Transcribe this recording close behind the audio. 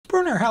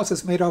Brunner House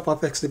is made up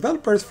of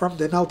ex-developers from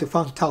the now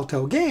defunct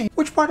Telltale game,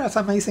 which brought us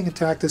amazing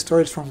interactive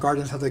stories from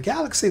Guardians of the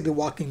Galaxy, The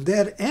Walking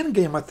Dead, and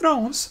Game of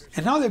Thrones,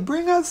 and now they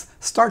bring us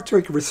Star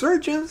Trek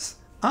Resurgence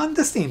on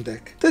the Steam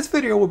Deck. This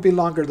video will be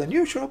longer than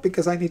usual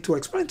because I need to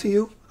explain to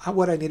you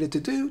what I needed to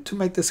do to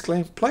make this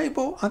game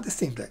playable on the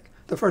Steam Deck.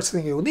 The first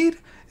thing you'll need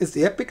is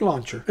the Epic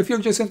Launcher. If you're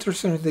just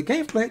interested in the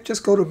gameplay,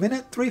 just go to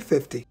minute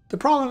 350. The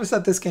problem is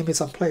that this game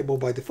is unplayable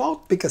by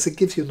default because it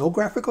gives you no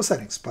graphical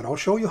settings, but I'll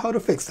show you how to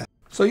fix that.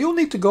 So you'll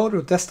need to go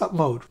to desktop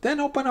mode,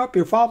 then open up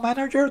your file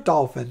manager,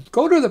 Dolphin.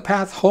 Go to the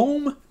path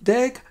home,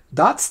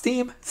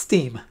 deck.steam,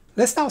 steam.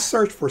 Let's now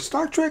search for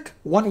Star Trek,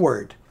 one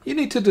word. You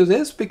need to do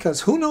this because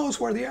who knows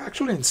where they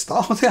actually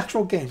install the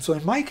actual game. So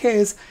in my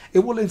case, it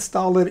will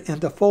install it in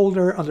the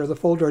folder under the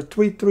folder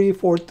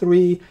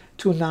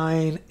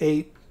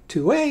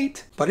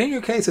 334329828. But in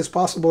your case, it's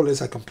possible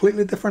it's a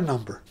completely different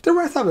number. The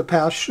rest of the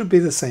path should be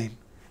the same.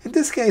 In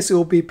this case, it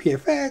will be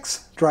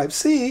PFX, Drive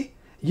C,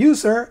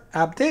 User,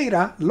 App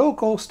Data,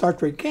 Local, Star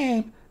Trek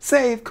Game,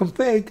 Save,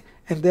 Config,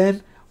 and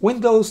then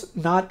Windows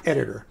Not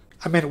Editor.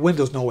 I meant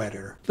Windows No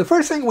Editor. The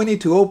first thing we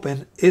need to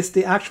open is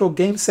the actual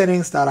game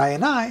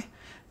settings.ini,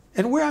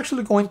 and we're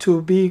actually going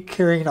to be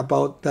caring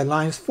about the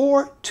lines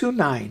 4 to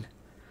 9.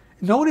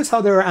 Notice how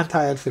there are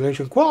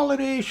anti-isolation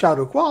quality,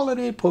 shadow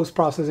quality,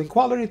 post-processing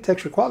quality,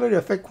 texture quality,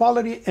 effect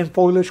quality, and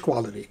foliage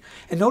quality.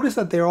 And notice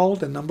that they're all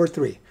the number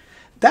 3.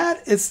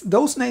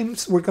 Those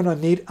names we're going to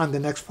need on the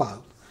next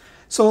file.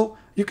 So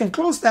you can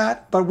close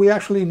that, but we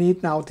actually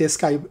need now the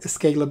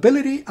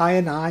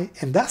Scalability.ini,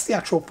 and that's the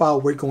actual file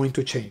we're going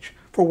to change.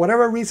 For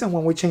whatever reason,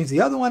 when we change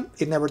the other one,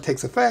 it never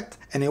takes effect,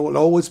 and it will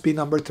always be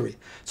number 3.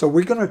 So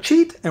we're going to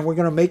cheat, and we're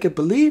going to make it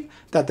believe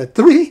that the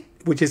 3,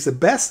 which is the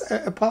best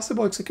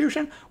possible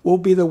execution, will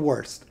be the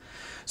worst.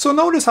 So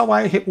notice how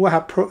will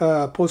have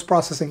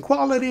post-processing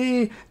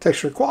quality,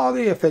 texture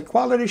quality, effect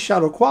quality,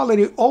 shadow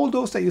quality, all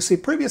those that you see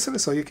previously.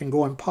 So you can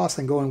go and pause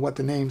and go in what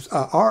the names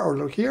are or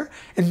look here.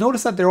 And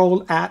notice that they're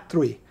all at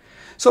 3.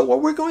 So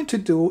what we're going to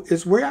do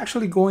is we're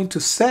actually going to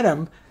set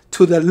them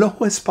to the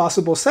lowest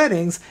possible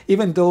settings,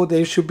 even though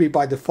they should be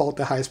by default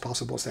the highest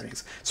possible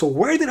settings. So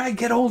where did I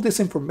get all this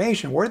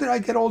information? Where did I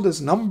get all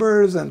these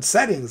numbers and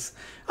settings?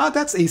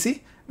 That's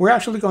easy. We're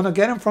actually going to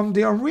get them from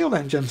the Unreal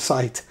Engine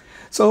site.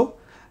 So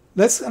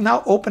let's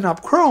now open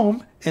up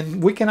Chrome,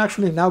 and we can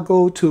actually now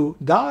go to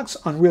docs,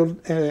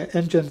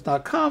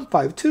 unrealengine.com,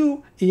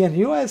 52,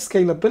 ENUS,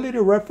 scalability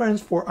reference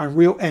for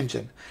Unreal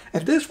Engine.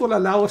 And this will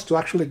allow us to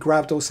actually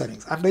grab those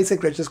settings. I'm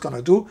basically just going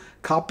to do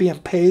copy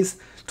and paste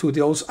to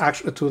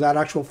that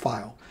actual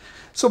file.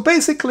 So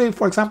basically,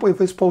 for example, if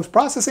it's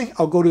post-processing,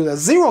 I'll go to the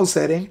 0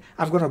 setting.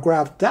 I'm going to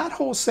grab that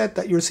whole set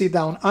that you see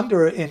down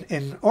under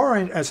in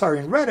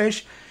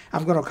reddish.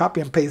 I'm going to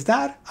copy and paste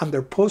that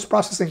under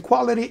post-processing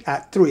quality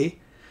at 3.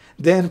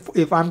 Then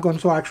if I'm going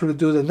to actually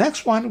do the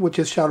next one, which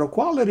is shadow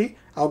quality,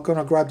 I'm going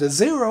to grab the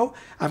 0.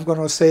 I'm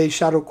going to say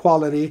shadow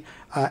quality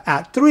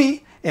at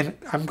 3, and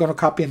I'm going to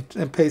copy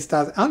and paste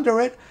that under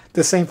it.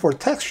 The same for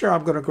texture.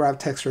 I'm going to grab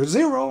texture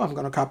 0. I'm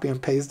going to copy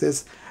and paste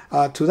this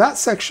to that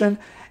section,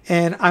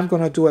 and I'm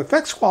going to do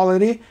effects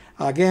quality.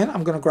 Again,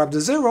 I'm going to grab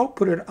the 0,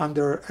 put it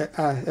under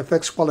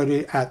effects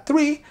quality at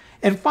 3,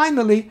 and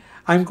finally,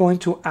 I'm going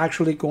to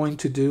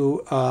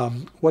do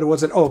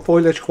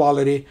foliage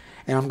quality,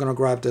 and I'm going to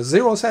grab the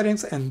 0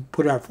 settings and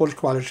put our foliage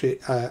quality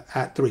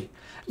at 3.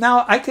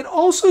 Now I can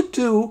also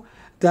do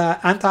the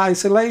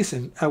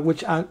anti-isolation,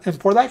 and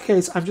for that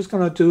case, I'm just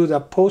going to do the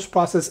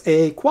post-process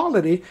A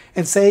quality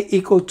and say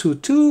equal to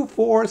 2,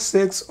 4,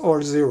 6,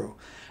 or 0.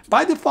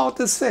 By default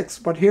it's 6,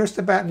 but here's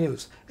the bad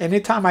news.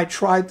 Anytime I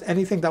tried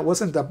anything that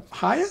wasn't the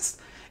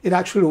highest, it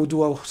actually will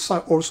do all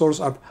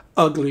sorts of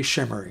ugly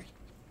shimmering.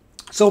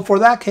 So for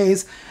that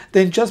case,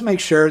 then just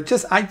make sure,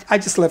 I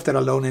just left it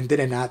alone and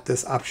didn't add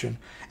this option.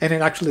 And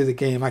then actually the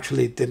game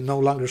actually did no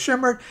longer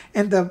shimmer,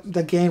 and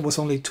the game was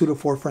only 2 to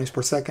 4 frames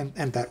per second,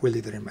 and that really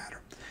didn't matter.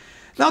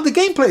 Now the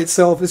gameplay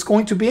itself is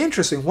going to be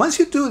interesting. Once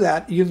you do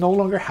that, you no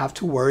longer have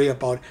to worry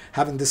about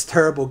having this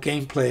terrible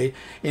gameplay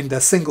in the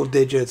single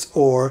digits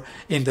or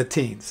in the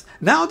teens.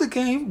 Now the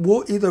game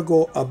will either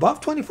go above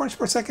 20 frames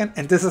per second,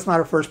 and this is not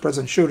a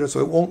first-person shooter,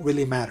 so it won't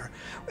really matter,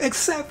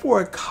 except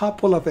for a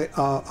couple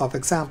of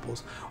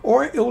examples.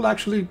 Or it will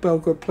actually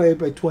play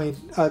between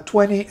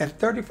 20 and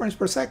 30 frames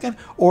per second,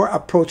 or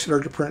approach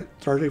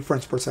 30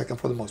 frames per second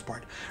for the most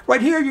part.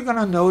 Right here, you're going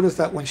to notice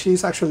that when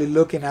she's actually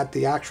looking at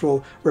the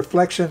actual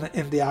reflection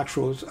in the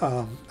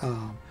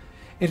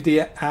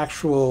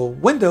actual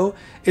window,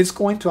 it's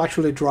going to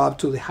actually drop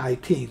to the high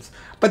teens.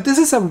 But this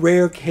is a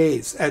rare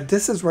case.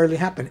 This has rarely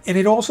happened, and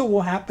it also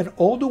will happen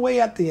all the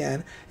way at the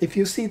end. If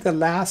you see the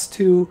last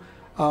two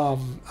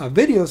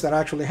videos that I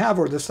actually have,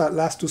 or the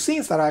last two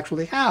scenes that I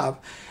actually have,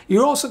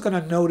 you're also going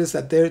to notice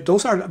that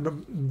those are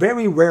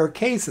very rare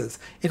cases.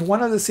 In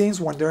one of the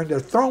scenes when they're in their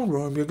throne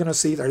room, you're going to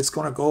see that it's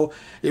going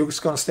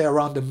to stay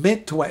around the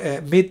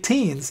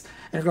mid-teens,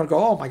 and you're going to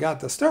go, oh my God,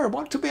 that's terrible.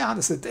 Well, to be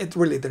honest, it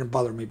really didn't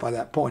bother me by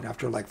that point.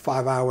 After like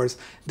 5 hours,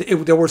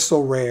 they were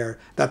so rare,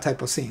 that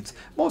type of scenes.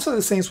 Most of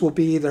the scenes will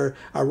be either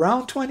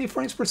around 20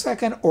 frames per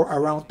second or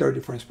around 30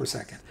 frames per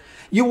second.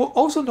 You will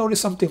also notice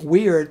something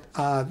weird.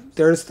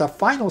 There's the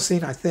final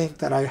scene, I think,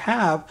 that I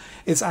have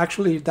is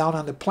actually down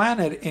on the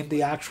planet in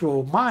the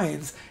actual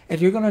mines.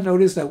 And you're going to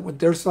notice that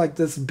there's like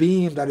this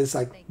beam that is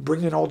like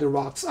bringing all the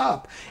rocks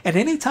up. And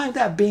anytime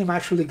that beam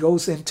actually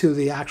goes into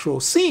the actual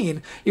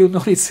scene, you'll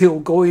notice it'll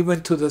go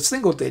even to the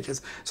single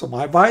digits. So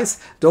my advice,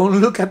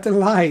 don't look at the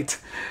light.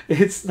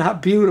 It's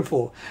not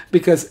beautiful.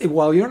 Because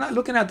while you're not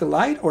looking at the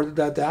light, or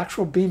the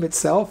actual beam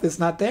itself is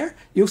not there,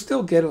 you'll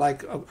still get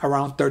like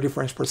around 30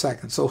 frames per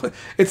second. So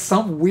it's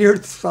some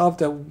weird stuff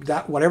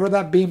that whatever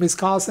that beam is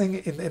causing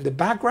in the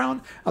background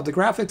of the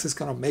graphics is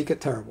going to make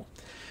it terrible.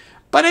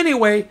 But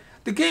anyway,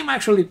 the game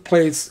actually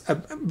plays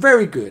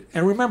very good.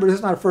 And remember, this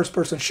is not a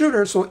first-person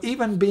shooter, so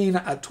even being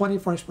at 20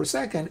 frames per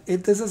second,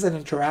 this is an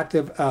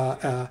interactive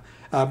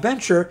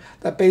venture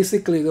that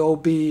basically there will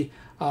be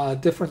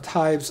different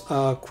types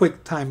of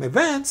quick time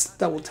events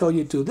that will tell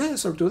you do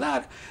this or do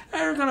that.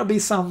 And there are going to be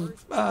some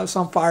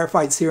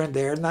firefights here and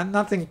there,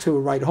 nothing to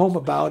write home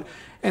about,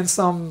 and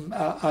some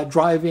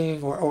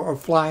driving or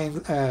flying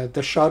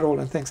the shuttle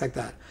and things like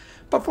that.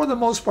 But for the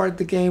most part,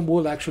 the game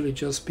will actually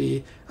just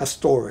be a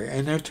story,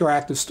 an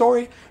interactive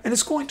story, and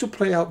it's going to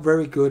play out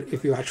very good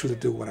if you actually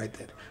do what I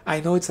did.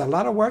 I know it's a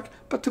lot of work,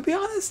 but to be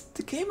honest,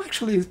 the game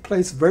actually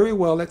plays very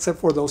well, except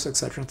for those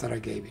exceptions that I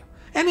gave you.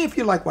 And if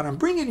you like what I'm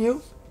bringing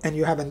you, and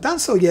you haven't done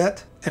so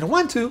yet, and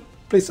want to,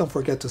 please don't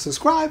forget to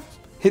subscribe,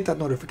 hit that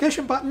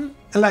notification button,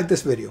 and like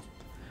this video.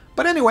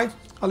 But anyway,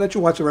 I'll let you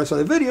watch the rest of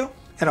the video,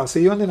 and I'll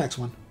see you on the next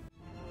one.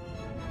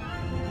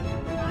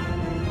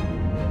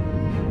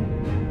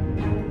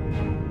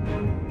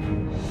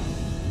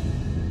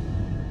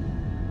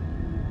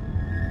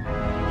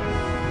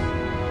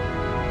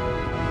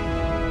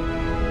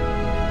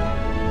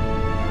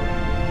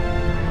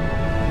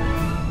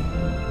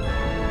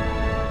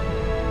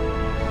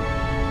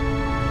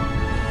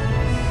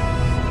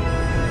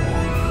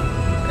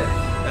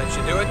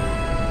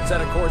 Set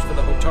a course for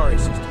the Hotari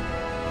system.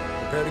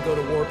 Prepare to go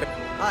to warp.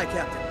 Hi,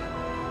 Captain.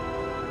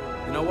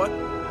 You know what?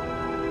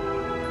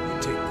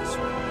 You take this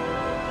one.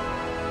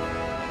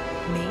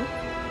 Me?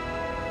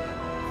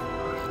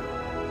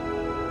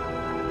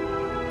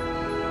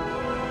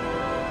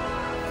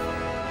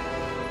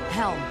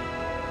 Helm.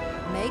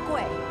 Make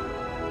way.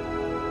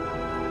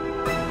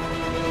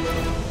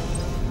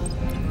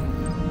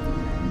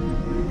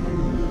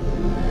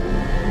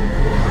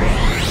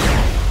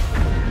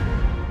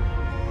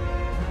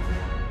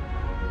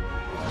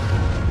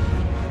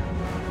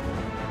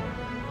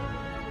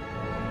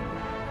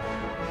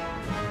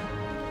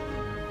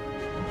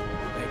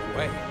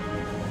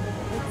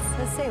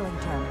 It's a sailing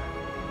term.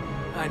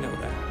 I know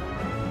that.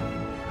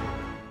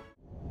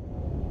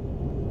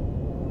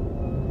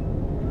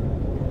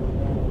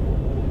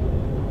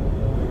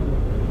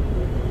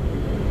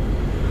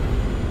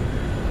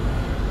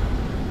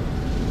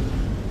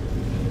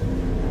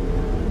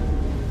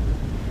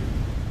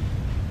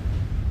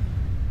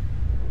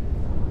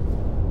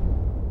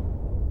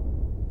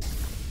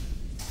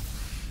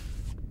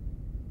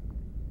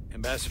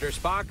 Ambassador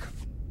Spock,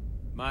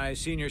 my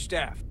senior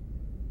staff.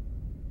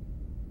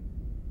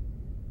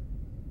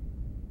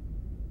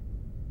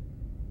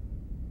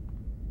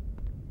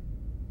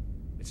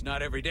 It's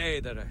not every day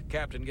that a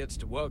captain gets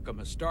to welcome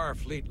a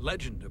Starfleet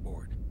legend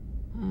aboard.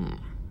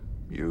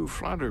 You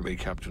flatter me,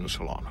 Captain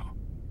Solano.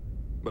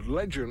 But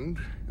legend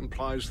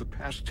implies the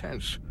past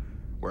tense,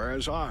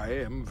 whereas I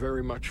am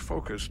very much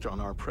focused on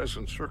our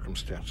present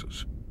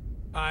circumstances.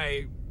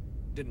 I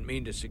didn't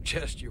mean to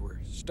suggest you were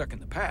stuck in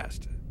the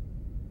past.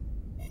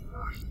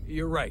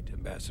 You're right,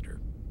 Ambassador.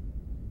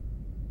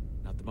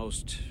 Not the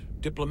most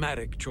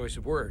diplomatic choice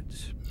of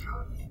words.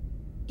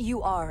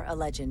 You are a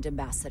legend,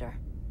 Ambassador.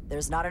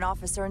 There's not an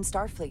officer in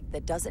Starfleet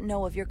that doesn't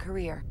know of your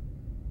career.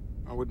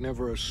 I would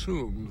never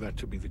assume that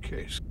to be the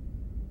case.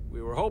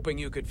 We were hoping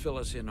you could fill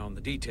us in on the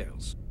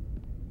details.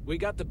 We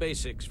got the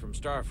basics from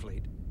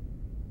Starfleet.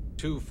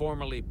 Two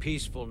formerly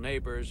peaceful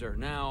neighbors are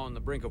now on the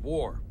brink of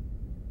war.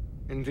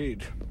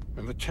 Indeed,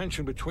 and the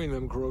tension between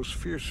them grows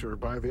fiercer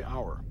by the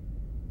hour.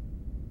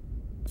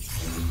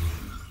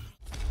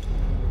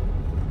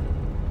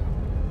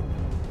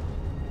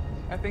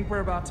 I think we're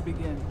about to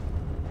begin.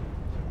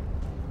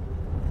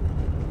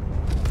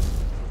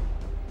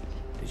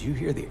 Did you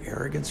hear the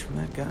arrogance from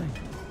that guy?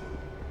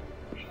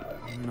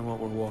 I don't know what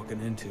we're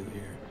walking into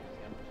here,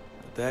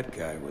 but that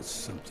guy was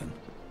something.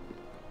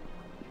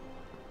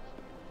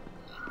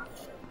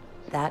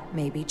 That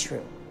may be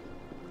true.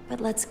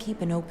 But let's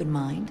keep an open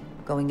mind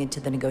going into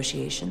the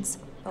negotiations.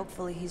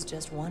 Hopefully he's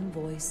just one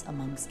voice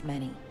amongst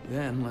many.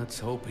 Then let's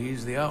hope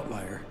he's the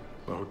outlier.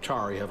 The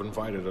Hotari have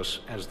invited us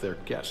as their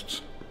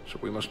guests, so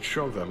we must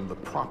show them the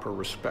proper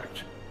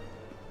respect.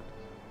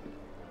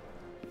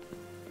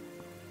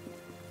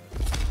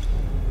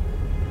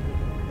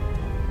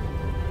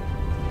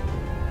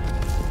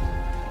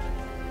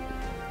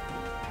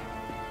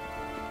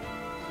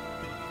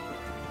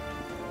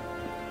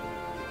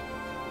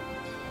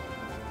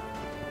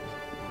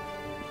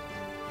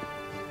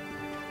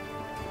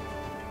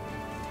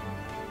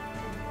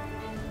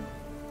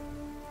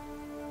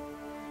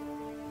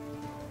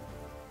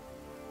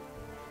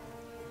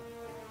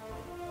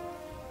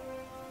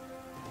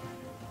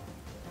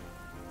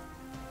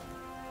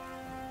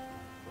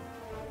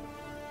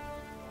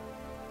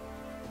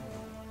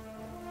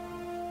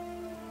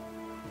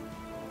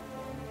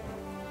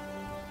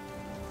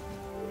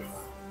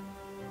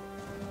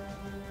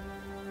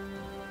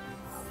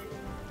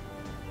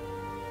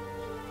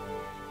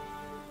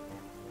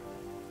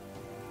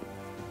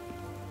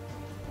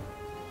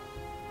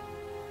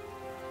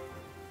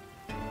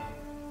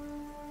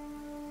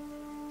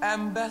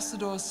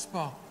 Ambassador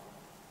Spock,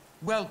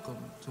 welcome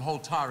to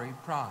Holtari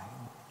Prime.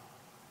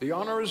 The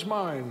honor is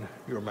mine,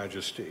 Your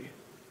Majesty.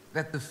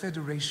 That the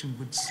Federation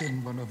would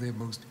send one of their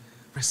most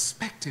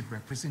respected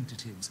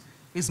representatives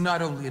is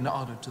not only an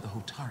honor to the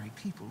Holtari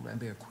people and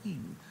their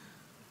queen,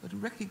 but a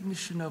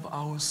recognition of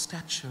our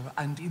stature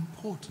and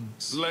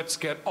importance. Let's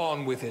get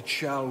on with it,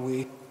 shall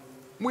we?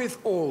 With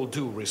all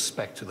due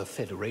respect to the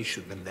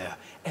Federation and their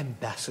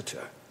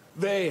ambassador,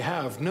 they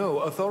have no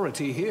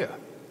authority here.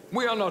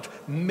 We are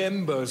not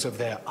members of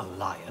their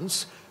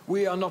alliance.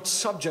 We are not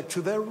subject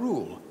to their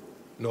rule,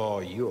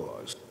 nor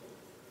yours.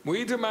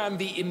 We demand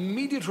the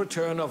immediate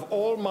return of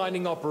all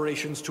mining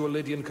operations to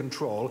Elydian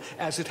control,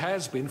 as it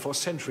has been for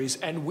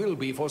centuries and will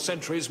be for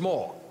centuries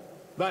more.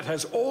 That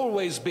has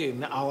always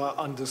been our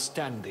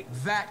understanding.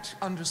 That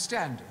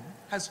understanding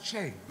has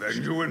changed.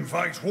 Then you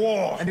invite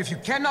war! And if you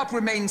cannot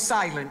remain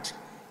silent,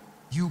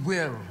 you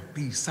will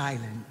be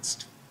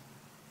silenced.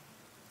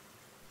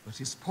 But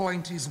his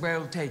point is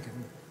well taken.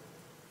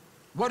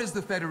 What is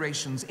the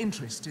Federation's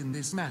interest in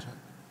this matter?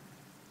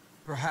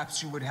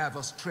 Perhaps you would have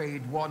us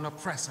trade one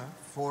oppressor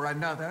for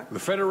another? The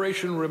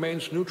Federation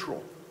remains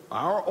neutral.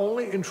 Our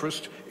only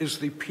interest is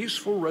the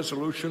peaceful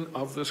resolution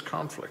of this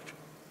conflict.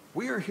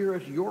 We are here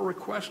at your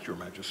request, Your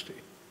Majesty.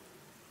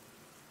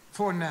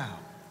 For now.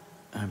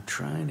 I'm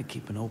trying to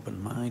keep an open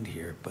mind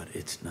here, but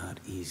it's not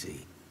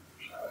easy.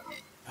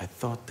 I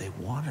thought they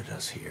wanted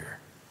us here.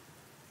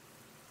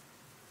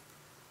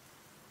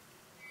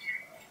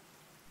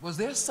 Was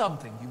there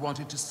something you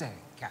wanted to say,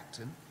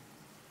 Captain?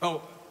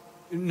 Oh,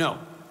 no.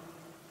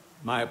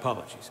 My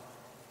apologies.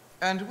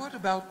 And what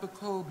about the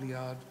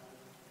Kobliad?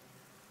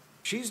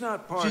 She's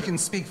not part She of... can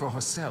speak for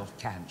herself,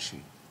 can't she?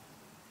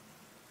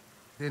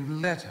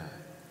 Then let her.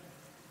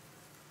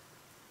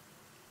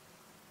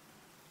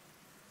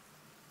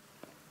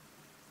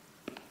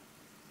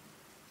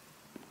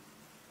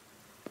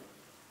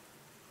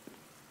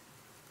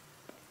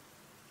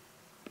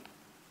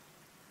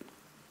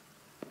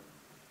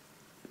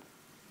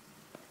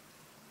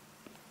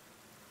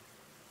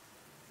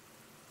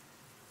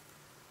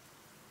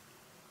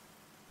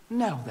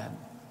 Now then,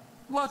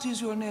 what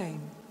is your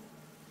name?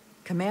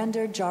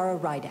 Commander Jara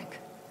Rydek,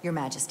 Your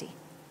Majesty.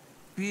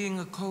 Being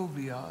a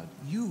Kobliad,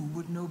 you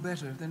would know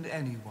better than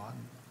anyone.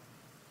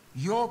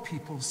 Your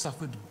people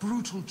suffered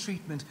brutal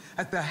treatment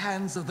at the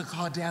hands of the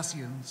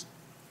Cardassians.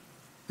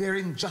 Their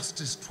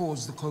injustice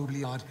towards the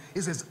Kobliad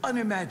is as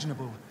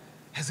unimaginable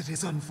as it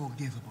is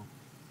unforgivable.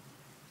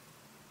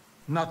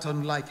 Not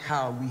unlike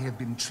how we have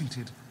been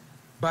treated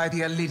by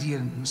the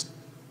Elydians.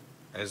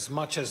 As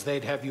much as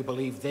they'd have you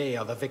believe they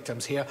are the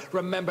victims here,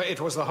 remember it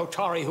was the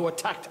Hotari who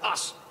attacked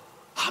us.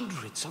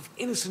 Hundreds of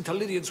innocent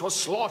Elydians were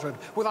slaughtered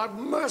without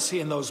mercy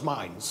in those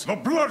mines. The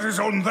blood is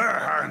on their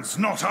hands,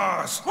 not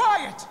ours!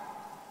 Quiet!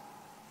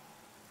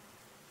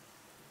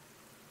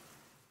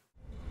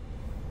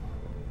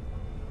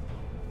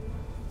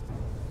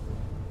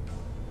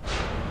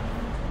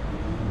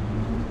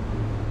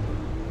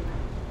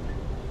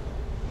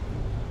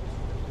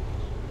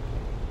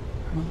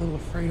 I'm a little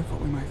afraid of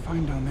what we might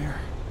find down there.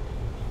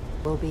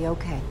 We'll be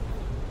okay.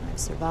 I've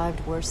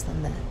survived worse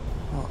than that.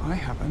 Well, I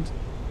haven't.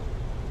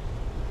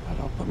 But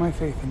I'll put my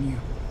faith in you.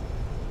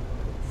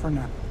 For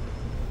now.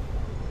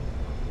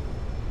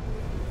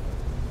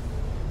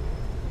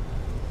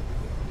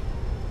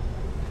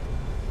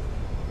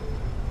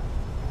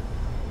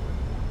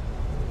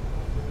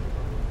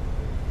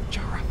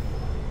 Jara.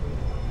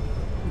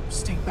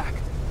 Stay back.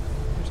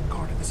 There's a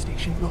guard at the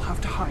station. We'll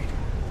have to hide.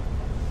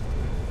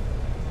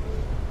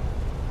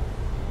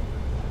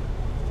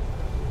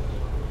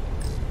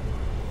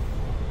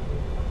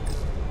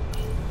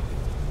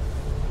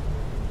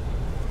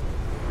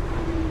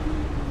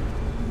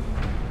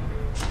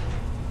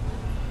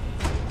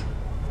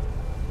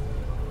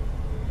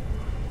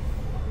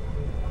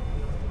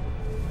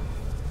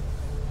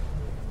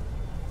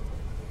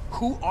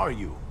 Who are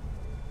you?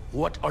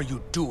 What are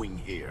you doing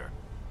here?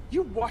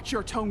 You watch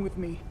your tone with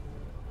me.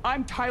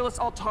 I'm Tylus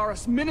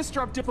Altaris,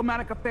 Minister of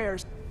Diplomatic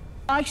Affairs.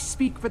 I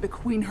speak for the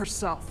Queen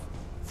herself.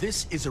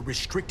 This is a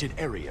restricted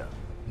area.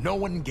 No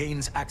one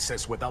gains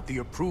access without the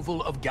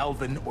approval of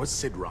Galvin or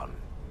Sidron.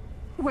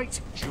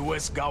 Wait!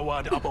 Jues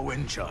Gawad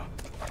Abowincha.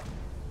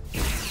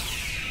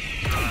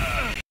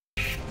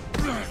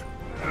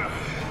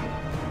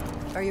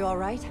 Are you all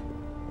right?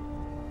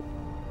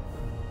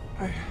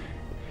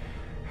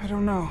 I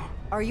don't know.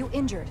 Are you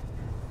injured?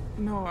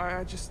 No,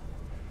 I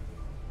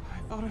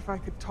thought if I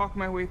could talk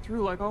my way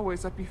through like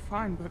always, I'd be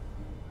fine, but...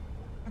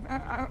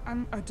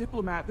 I'm a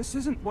diplomat. This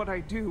isn't what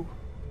I do.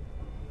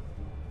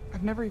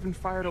 I've never even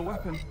fired a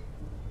weapon.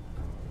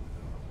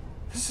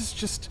 This is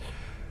just...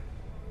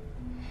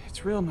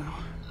 It's real now.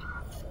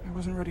 I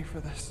wasn't ready for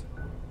this.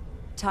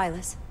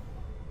 Tylus,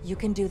 you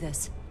can do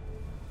this.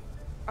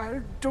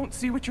 I don't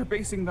see what you're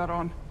basing that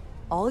on.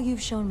 All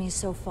you've shown me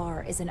so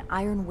far is an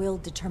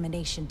iron-willed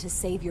determination to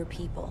save your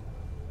people.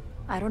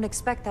 I don't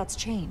expect that's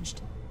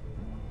changed.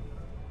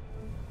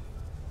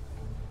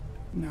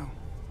 No.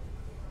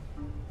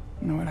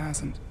 No, it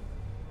hasn't.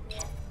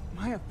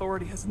 My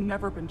authority has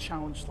never been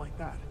challenged like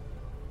that.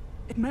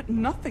 It meant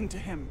nothing to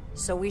him.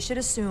 So we should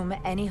assume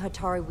any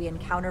Hatari we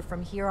encounter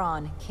from here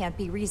on can't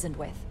be reasoned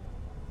with.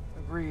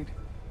 Agreed.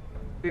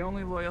 The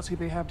only loyalty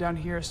they have down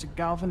here is to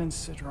Galvin and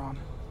Sidron.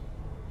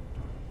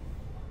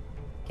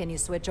 Can you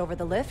switch over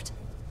the lift?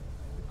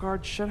 The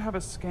guard should have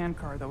a scan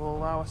card that will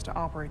allow us to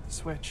operate the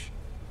switch.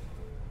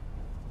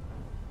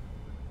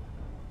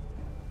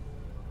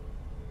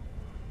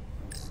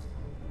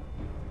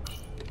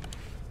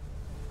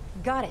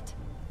 Got it.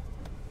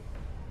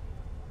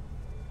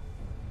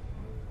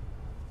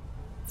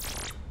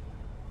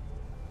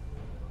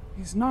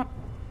 He's not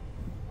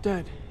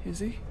dead, is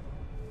he?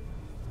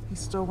 He's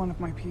still one of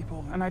my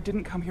people, and I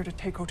didn't come here to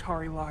take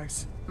Otari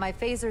lives. My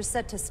phaser's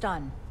set to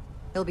stun.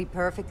 He'll be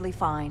perfectly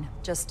fine,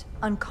 just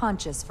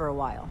unconscious for a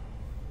while.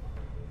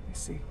 I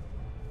see.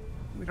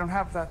 We don't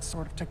have that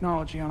sort of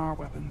technology on our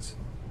weapons.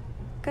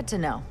 Good to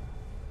know.